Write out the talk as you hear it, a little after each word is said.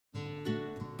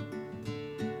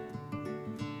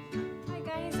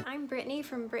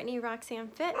Brittany from Brittany Roxanne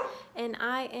Fit, and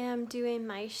I am doing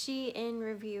my Shein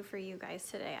review for you guys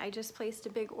today. I just placed a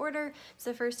big order. It's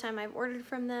the first time I've ordered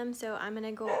from them, so I'm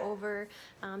gonna go over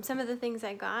some of the things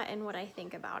I got and what I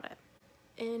think about it.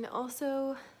 And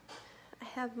also, I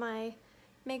have my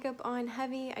makeup on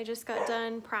heavy. I just got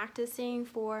done practicing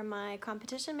for my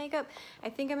competition makeup. I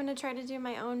think I'm gonna try to do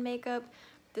my own makeup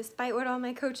despite what all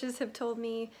my coaches have told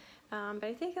me, but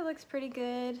I think it looks pretty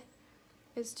good.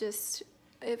 It's just,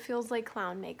 it feels like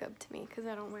clown makeup to me because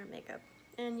I don't wear makeup.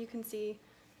 And you can see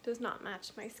it does not match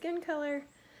my skin color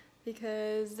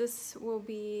because this will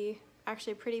be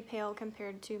actually pretty pale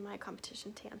compared to my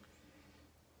competition tan.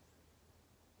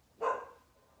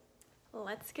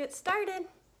 Let's get started.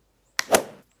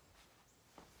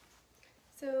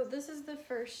 So this is the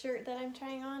first shirt that I'm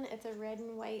trying on. It's a red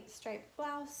and white striped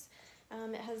blouse.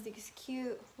 It has these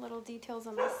cute little details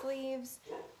on the sleeves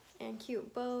and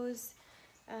cute bows.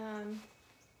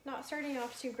 Not starting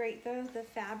off too great though. The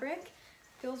fabric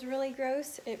feels really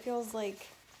gross. It feels like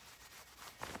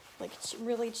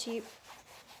really cheap,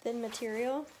 thin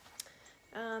material.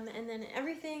 And then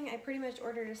everything, I pretty much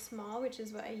ordered a small, which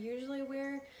is what I usually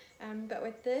wear. But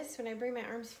with this, when I bring my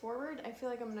arms forward, I feel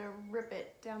like I'm gonna rip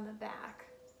it down the back.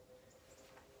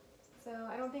 So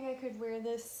I don't think I could wear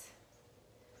this,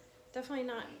 definitely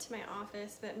not to my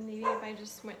office, but maybe if I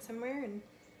just went somewhere and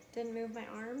didn't move my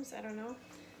arms, I don't know.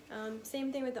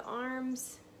 Same thing with the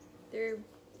arms. They're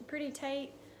pretty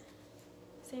tight.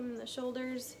 Same in the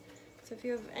shoulders. So if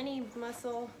you have any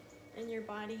muscle in your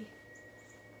body,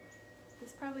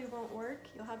 this probably won't work.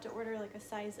 You'll have to order like a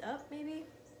size up maybe.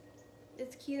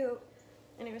 It's cute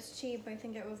and it was cheap. I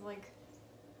think it was like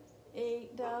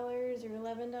 $8 or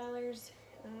 $11.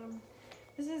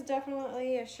 This is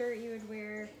definitely a shirt you would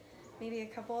wear maybe a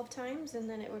couple of times and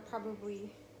then it would probably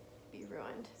be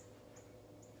ruined.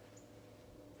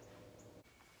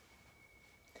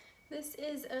 This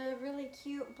is a really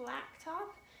cute black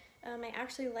top. I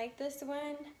actually like this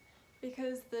one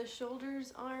because the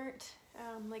shoulders aren't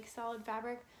like solid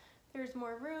fabric. There's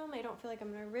more room. I don't feel like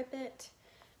I'm gonna rip it.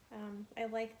 I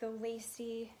like the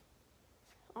lacy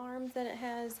arms that it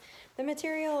has. The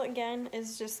material again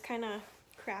is just kind of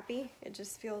crappy. It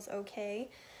just feels okay.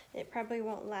 It probably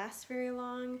won't last very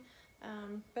long,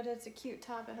 but it's a cute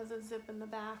top. It has a zip in the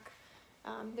back.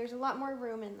 There's a lot more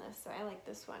room in this, so I like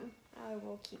this one. I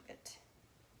will keep it.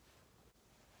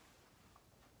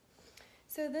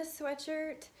 So this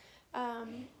sweatshirt,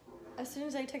 as soon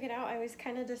as I took it out, I was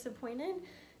kind of disappointed.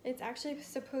 It's actually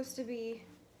supposed to be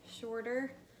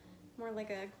shorter, more like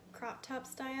a crop top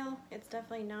style. It's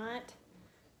definitely not.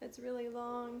 It's really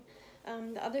long.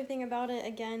 The other thing about it,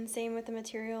 again, same with the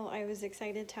material, I was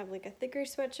excited to have like a thicker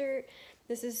sweatshirt.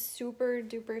 This is super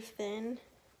duper thin.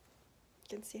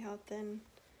 You can see how thin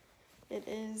it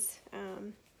is.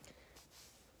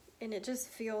 And it just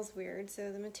feels weird,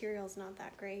 so the material is not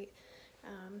that great.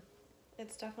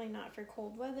 It's definitely not for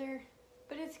cold weather,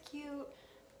 but it's cute.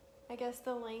 I guess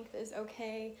the length is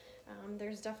okay.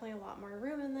 There's definitely a lot more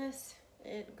room in this.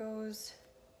 It goes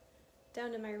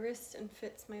down to my wrist and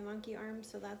fits my monkey arm,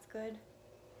 so that's good.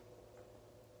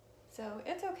 So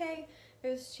it's okay. It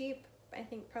was cheap, I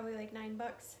think probably like $9,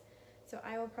 so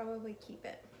I will probably keep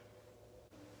it.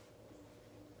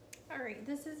 Alright,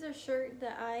 this is a shirt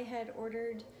that I had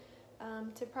ordered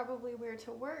to probably wear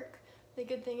to work. The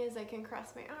good thing is I can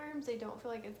cross my arms. I don't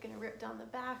feel like it's gonna rip down the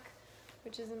back,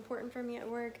 which is important for me at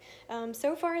work.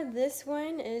 So far this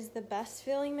one is the best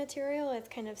feeling material. It's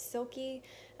kind of silky.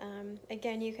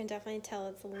 Again, you can definitely tell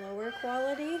it's lower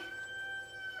quality.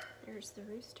 There's the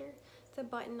rooster. It's a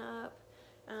button up.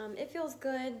 It feels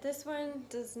good. This one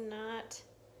does not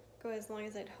go as long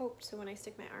as I'd hoped, so when I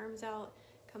stick my arms out,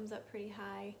 it comes up pretty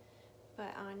high.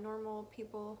 But on normal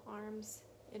people arms,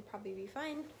 it'd probably be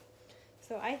fine.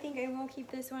 So I think I will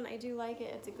keep this one. I do like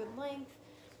it. It's a good length.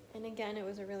 And again, it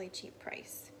was a really cheap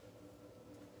price.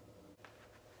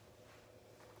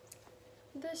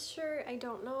 This shirt, I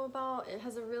don't know about. It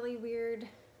has a really weird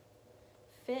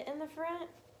fit in the front.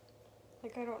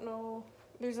 Like, I don't know.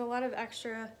 There's a lot of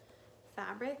extra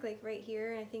fabric, like right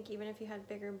here. I think even if you had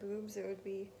bigger boobs, it would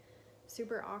be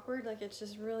super awkward. Like, it's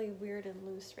just really weird and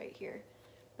loose right here.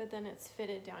 But then it's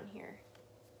fitted down here.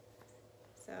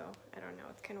 So, I don't know.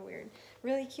 It's kind of weird.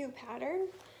 Really cute pattern.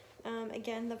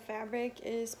 Again, the fabric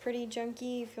is pretty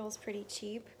junky, feels pretty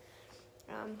cheap.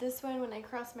 This one, when I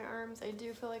cross my arms, I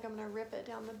do feel like I'm gonna rip it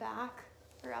down the back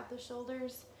or out the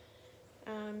shoulders.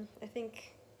 I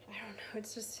think, I don't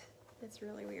know, it's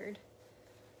really weird.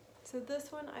 So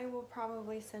this one I will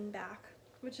probably send back,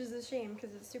 which is a shame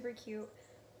because it's super cute,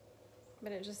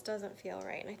 but it just doesn't feel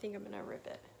right, and I think I'm gonna rip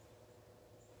it.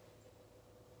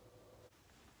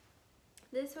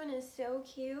 This one is so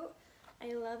cute.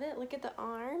 I love it. Look at the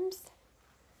arms.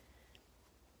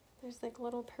 There's like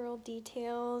little pearl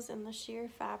details and the sheer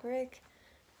fabric.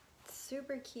 It's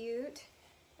super cute.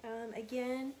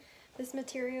 Again, this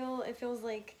material, it feels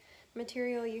like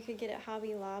material you could get at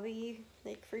Hobby Lobby,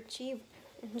 like for cheap,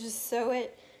 and just sew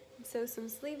some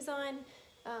sleeves on.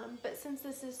 But since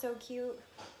this is so cute,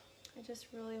 I just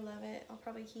really love it. I'll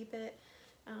probably keep it.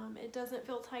 It doesn't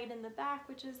feel tight in the back,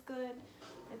 which is good.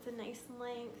 It's a nice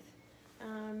length.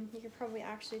 You could probably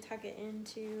actually tuck it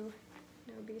into,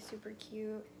 it would be super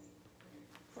cute,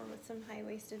 or with some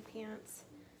high-waisted pants.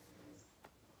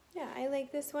 Yeah, I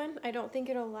like this one. I don't think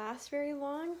it'll last very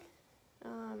long,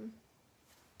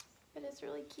 but it's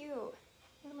really cute.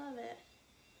 I love it.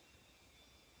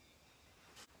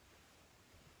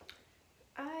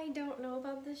 I don't know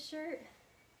about this shirt.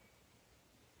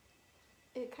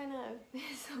 It kind of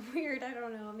is weird. I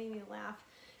don't know. It made me laugh.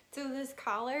 So this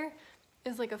collar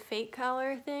is like a fake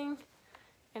collar thing,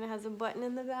 and it has a button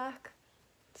in the back.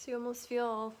 So you almost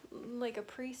feel like a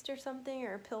priest or something,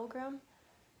 or a pilgrim.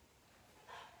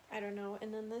 I don't know.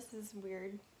 And then this is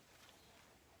weird.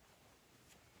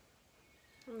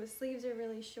 And the sleeves are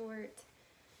really short.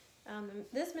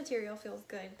 This material feels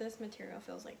good. This material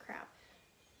feels like crap.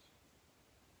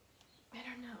 I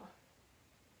don't know.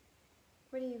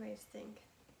 What do you guys think?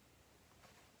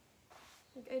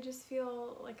 Like, I just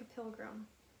feel like a pilgrim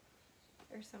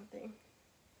or something.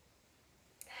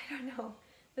 I don't know.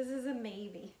 This is a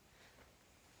maybe.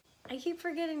 I keep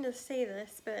forgetting to say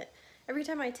this, but every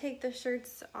time I take the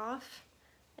shirts off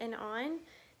and on,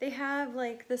 they have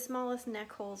like the smallest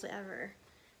neck holes ever.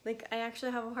 Like, I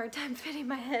actually have a hard time fitting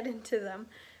my head into them.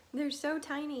 They're so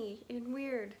tiny and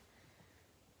weird.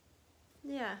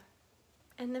 Yeah.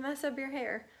 And they mess up your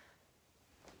hair.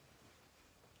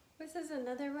 This is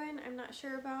another one I'm not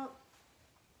sure about.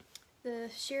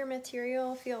 The sheer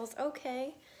material feels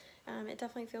okay. It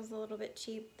definitely feels a little bit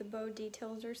cheap. The bow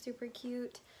details are super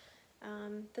cute.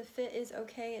 The fit is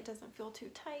okay. It doesn't feel too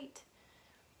tight.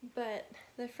 But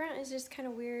the front is just kind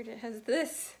of weird. It has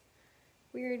this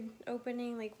weird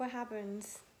opening. Like, what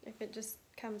happens if it just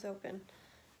comes open?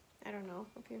 I don't know.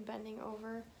 If you're bending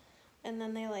over. And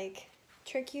then they like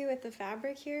trick you with the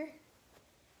fabric here.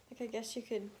 Like, I guess you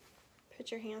could put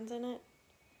your hands in it.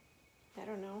 I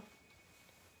don't know.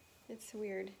 It's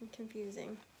weird and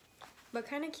confusing, but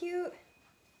kind of cute.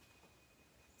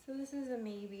 So this is a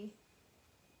maybe.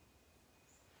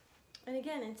 And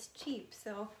again, it's cheap,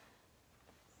 so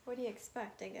what do you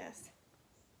expect, I guess?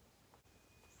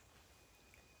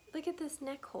 Look at this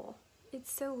neck hole.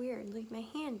 It's so weird. Like, my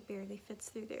hand barely fits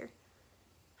through there.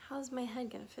 How's my head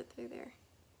gonna fit through there?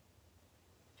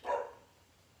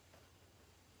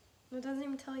 It doesn't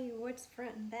even tell you what's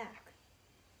front and back.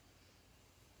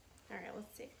 All right,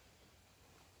 let's see.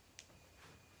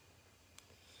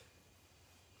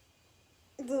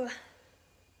 Ugh.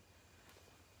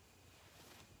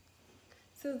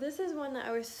 So this is one that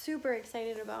I was super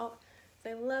excited about.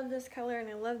 I love this color and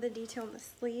I love the detail in the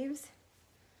sleeves.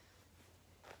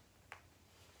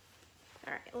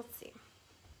 All right, let's see.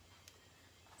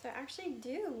 So I actually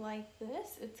do like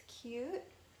this. It's cute.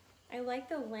 I like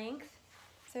the length.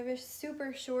 So I have a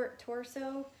super short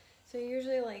torso. So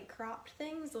usually like cropped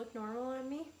things look normal on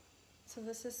me. So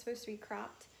this is supposed to be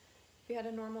cropped. If you had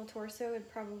a normal torso,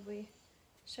 it'd probably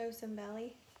show some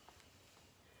belly.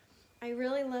 I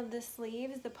really love the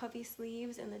sleeves, the puffy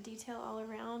sleeves and the detail all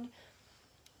around.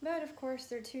 But of course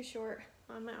they're too short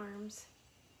on my arms.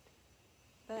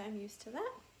 But I'm used to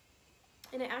that.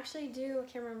 And I actually do, I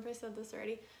can't remember if I said this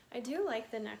already, I do like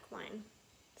the neckline.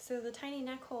 So the tiny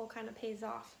neck hole kind of pays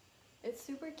off. It's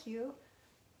super cute.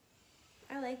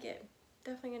 I like it.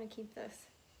 Definitely gonna keep this.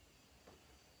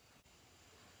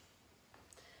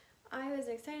 I was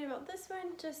excited about this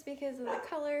one just because of the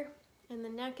color and the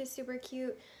neck is super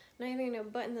cute. Not even gonna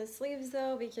button the sleeves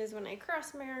though, because when I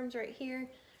cross my arms right here,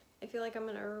 I feel like I'm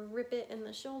gonna rip it in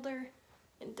the shoulder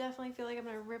and definitely feel like I'm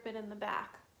gonna rip it in the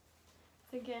back.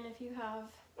 So again, if you have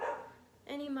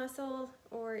any muscle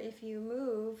or if you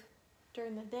move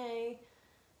during the day,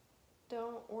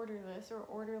 don't order this or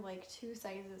order like 2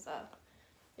 sizes up.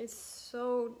 It's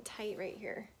so tight right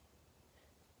here.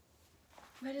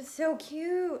 But it's so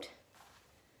cute.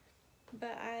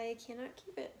 But I cannot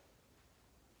keep it.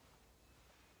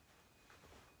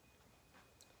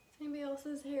 Does anybody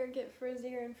else's hair get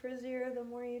frizzier and frizzier the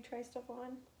more you try stuff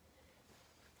on?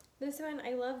 This one,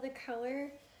 I love the color.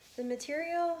 The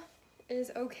material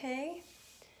is okay.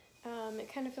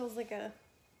 It kind of feels like a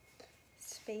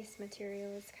space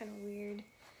material. It's kind of weird.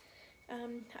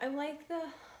 I like the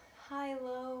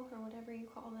high-low or whatever you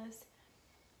call this.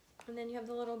 And then you have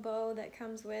the little bow that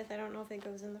comes with. I don't know if it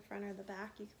goes in the front or the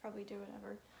back. You could probably do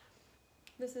whatever.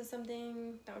 This is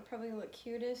something that would probably look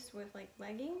cutest with like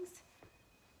leggings.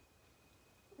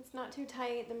 It's not too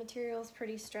tight. The material is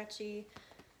pretty stretchy.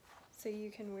 So you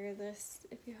can wear this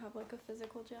if you have like a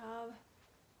physical job.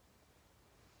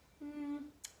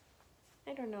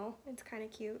 I don't know. It's kind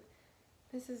of cute.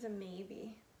 This is a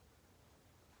maybe.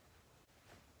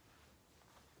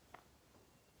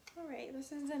 Alright,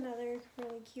 this is another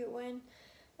really cute one.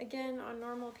 Again, on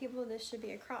normal people, this should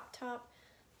be a crop top.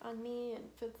 On me, it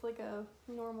fits like a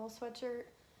normal sweatshirt.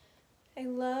 I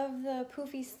love the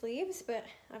poofy sleeves, but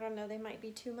I don't know, they might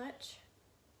be too much.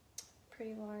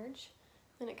 Pretty large.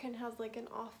 And it kind of has like an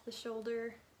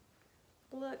off-the-shoulder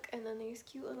look, and then these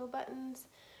cute little buttons.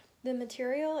 The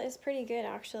material is pretty good,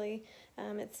 actually.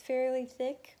 It's fairly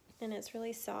thick, and it's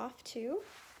really soft, too.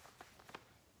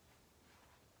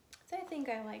 So I think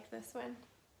I like this one.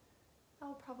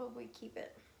 I'll probably keep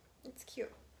it. It's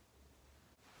cute.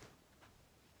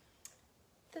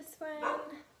 This one,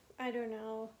 I don't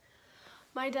know.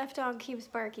 My deaf dog keeps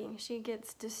barking. She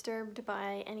gets disturbed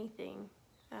by anything.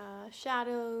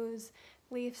 Shadows,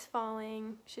 leaves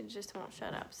falling. She just won't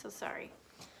shut up, so sorry.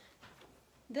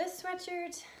 This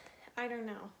sweatshirt, I don't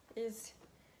know, is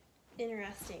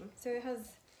interesting. So it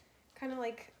has kind of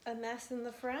like a mess in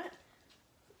the front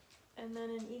and then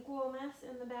an equal mess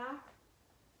in the back.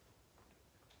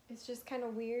 It's just kind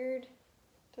of weird.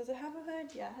 Does it have a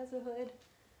hood? Yeah, it has a hood.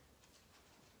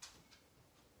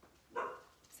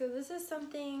 So this is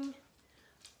something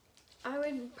I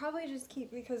would probably just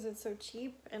keep because it's so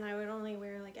cheap, and I would only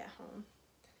wear like at home.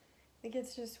 Like,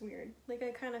 it's just weird. Like, I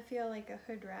kind of feel like a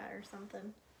hood rat or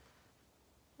something.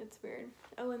 It's weird.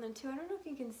 Oh, and then too, I don't know if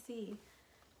you can see,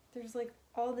 there's like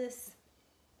all this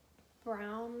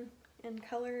brown and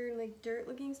color, like dirt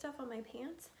looking stuff on my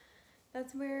pants.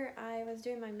 That's where I was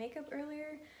doing my makeup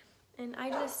earlier, and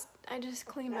I just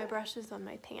cleaned my brushes on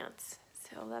my pants.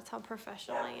 So that's how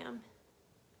professional I am.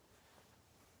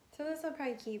 So this I'll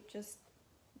probably keep just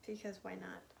because why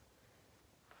not?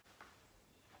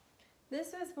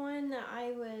 This was one that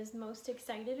I was most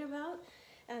excited about.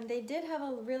 They did have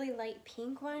a really light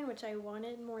pink one, which I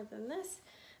wanted more than this,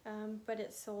 but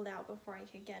it sold out before I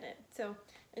could get it. So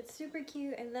it's super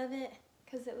cute. I love it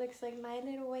because it looks like my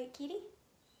little white kitty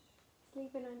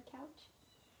sleeping on the couch.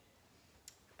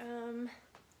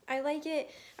 I like it.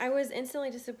 I was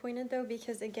instantly disappointed though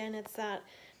because again, it's that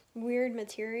weird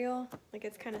material. Like,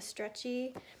 it's kind of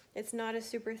stretchy. It's not a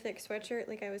super thick sweatshirt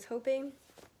like I was hoping.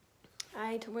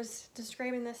 I was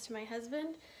describing this to my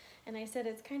husband, and I said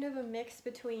it's kind of a mix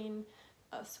between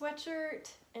a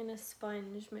sweatshirt and a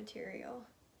sponge material.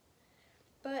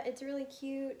 But it's really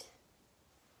cute.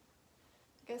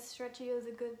 I guess stretchy is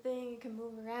a good thing. You can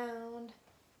move around.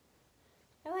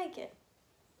 I like it.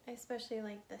 I especially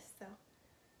like this though.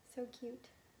 So cute.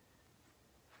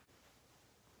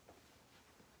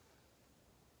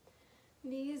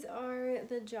 These are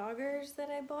the joggers that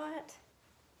I bought.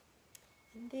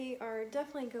 They are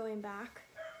definitely going back.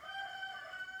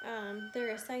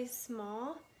 They're a size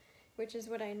small, which is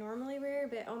what I normally wear,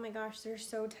 but oh my gosh, they're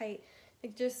so tight.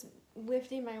 Like, just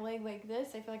lifting my leg like this,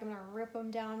 I feel like I'm gonna rip them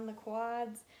down the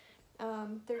quads.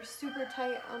 They're super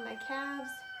tight on my calves,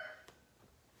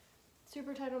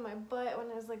 super tight on my butt.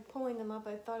 When I was like pulling them up,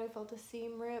 I thought I felt a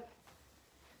seam rip.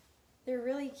 They're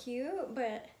really cute,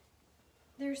 but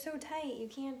they're so tight, you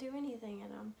can't do anything in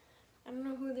them. I don't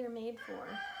know who they're made for.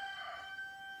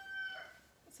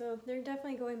 So they're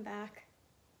definitely going back.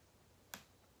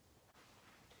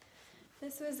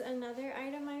 This was another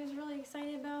item I was really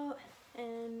excited about,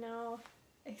 and now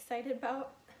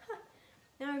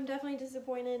now I'm definitely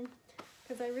disappointed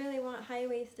because I really want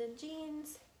high-waisted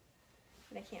jeans,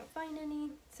 but I can't find any.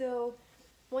 So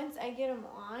once I get them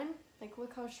on, like,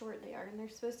 look how short they are, and they're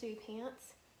supposed to be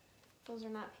pants. Those are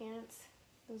not pants.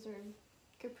 Those are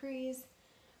capris.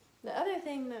 The other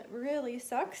thing that really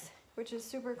sucks, which is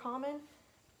super common,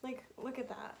 like, look at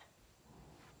that.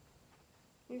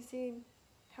 You see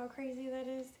how crazy that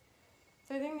is?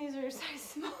 So I think these are size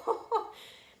small.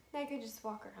 I could just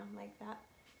walk around like that.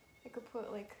 I could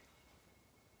put like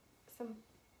some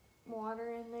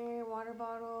water in there, water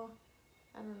bottle.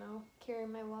 I don't know, carry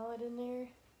my wallet in there.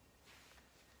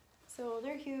 So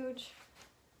they're huge,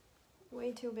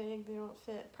 way too big. They don't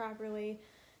fit properly.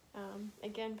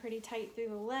 Again, pretty tight through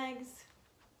the legs,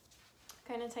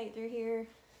 kind of tight through here,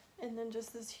 and then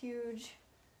just this huge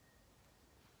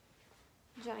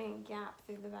giant gap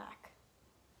through the back.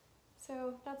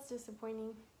 So that's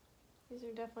disappointing. These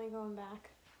are definitely going back.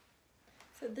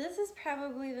 So this is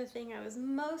probably the thing I was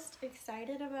most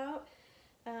excited about.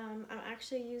 I'm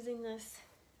actually using this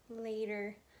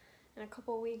later. in a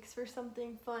couple weeks for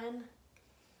something fun.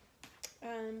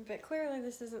 But clearly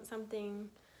this isn't something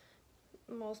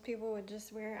most people would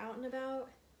just wear out and about.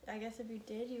 I guess if you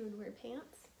did, you would wear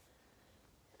pants.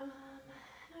 I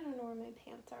don't know where my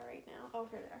pants are right now.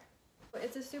 Over there.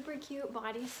 It's a super cute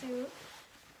bodysuit.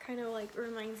 Kind of like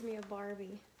reminds me of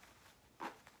Barbie.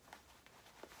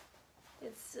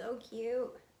 It's so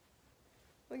cute.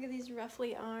 Look at these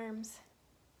ruffly arms.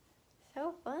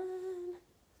 So fun.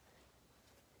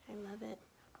 I love it.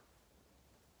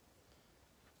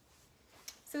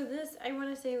 So this, I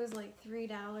want to say it was like $3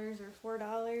 or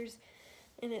 $4,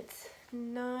 and it's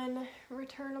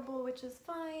non-returnable, which is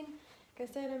fine. Like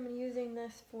I said, I'm using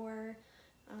this for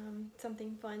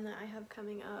something fun that I have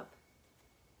coming up.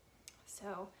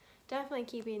 So definitely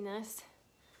keeping this.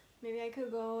 Maybe I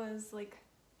could go as like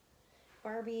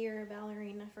Barbie or a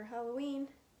ballerina for Halloween,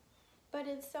 but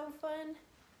it's so fun.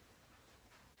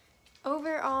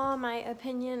 Overall, my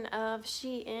opinion of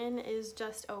Shein is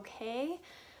just okay.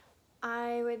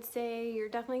 I would say you're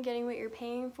definitely getting what you're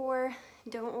paying for.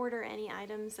 Don't order any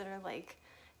items that are like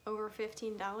over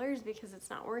 $15 because it's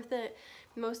not worth it.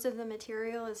 Most of the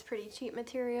material is pretty cheap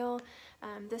material.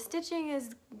 The stitching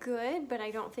is good, but I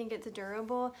don't think it's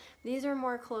durable. These are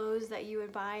more clothes that you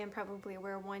would buy and probably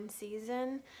wear one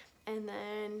season and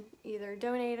then either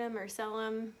donate them or sell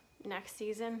them next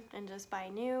season and just buy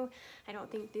new. I don't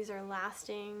think these are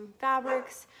lasting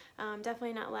fabrics,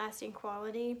 definitely not lasting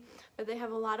quality, but they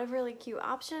have a lot of really cute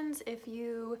options. If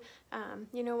you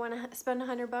you know, want to spend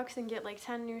 $100 and get like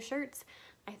 10 new shirts,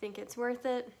 I think it's worth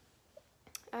it.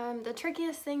 The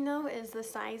trickiest thing though is the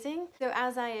sizing. So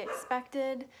as I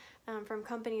expected from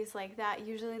companies like that,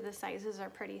 usually the sizes are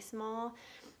pretty small.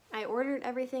 I ordered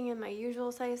everything in my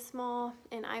usual size small,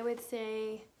 and I would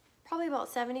say probably about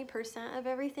 70% of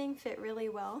everything fit really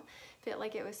well, fit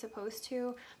like it was supposed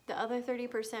to. The other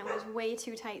 30% was way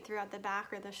too tight throughout the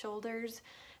back or the shoulders.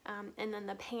 And then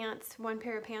the pants, one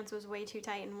pair of pants was way too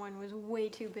tight and one was way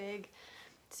too big.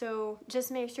 So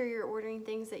just make sure you're ordering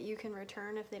things that you can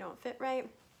return if they don't fit right.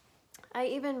 I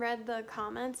even read the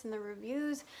comments and the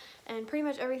reviews, and pretty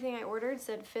much everything I ordered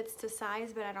said fits to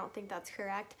size, but I don't think that's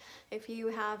correct. If you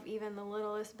have even the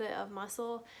littlest bit of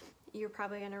muscle, you're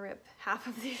probably gonna rip half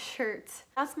of these shirts.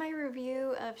 That's my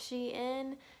review of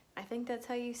Shein. I think that's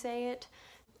how you say it.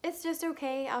 It's just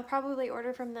okay. I'll probably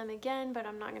order from them again, but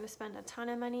I'm not gonna spend a ton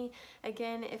of money.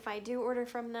 Again, if I do order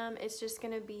from them, it's just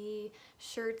gonna be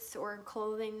shirts or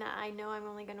clothing that I know I'm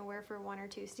only gonna wear for 1 or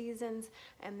 2 seasons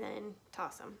and then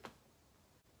toss them.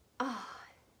 Oh,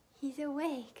 he's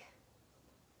awake.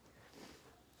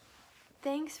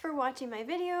 Thanks for watching my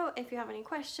video. If you have any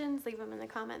questions, leave them in the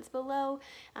comments below.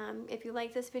 If you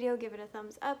like this video, give it a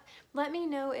thumbs up. Let me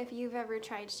know if you've ever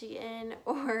tried Shein,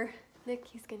 or look,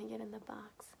 he's gonna get in the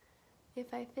box.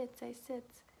 If I fits, I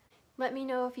sits. Let me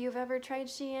know if you've ever tried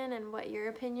Shein and what your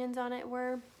opinions on it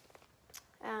were.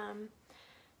 And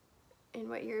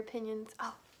what your opinions,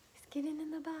 oh, he's getting in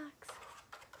the box.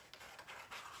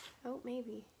 Oh,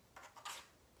 maybe.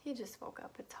 He just woke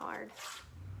up, it's hard.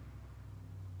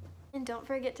 And don't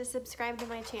forget to subscribe to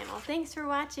my channel. Thanks for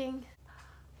watching.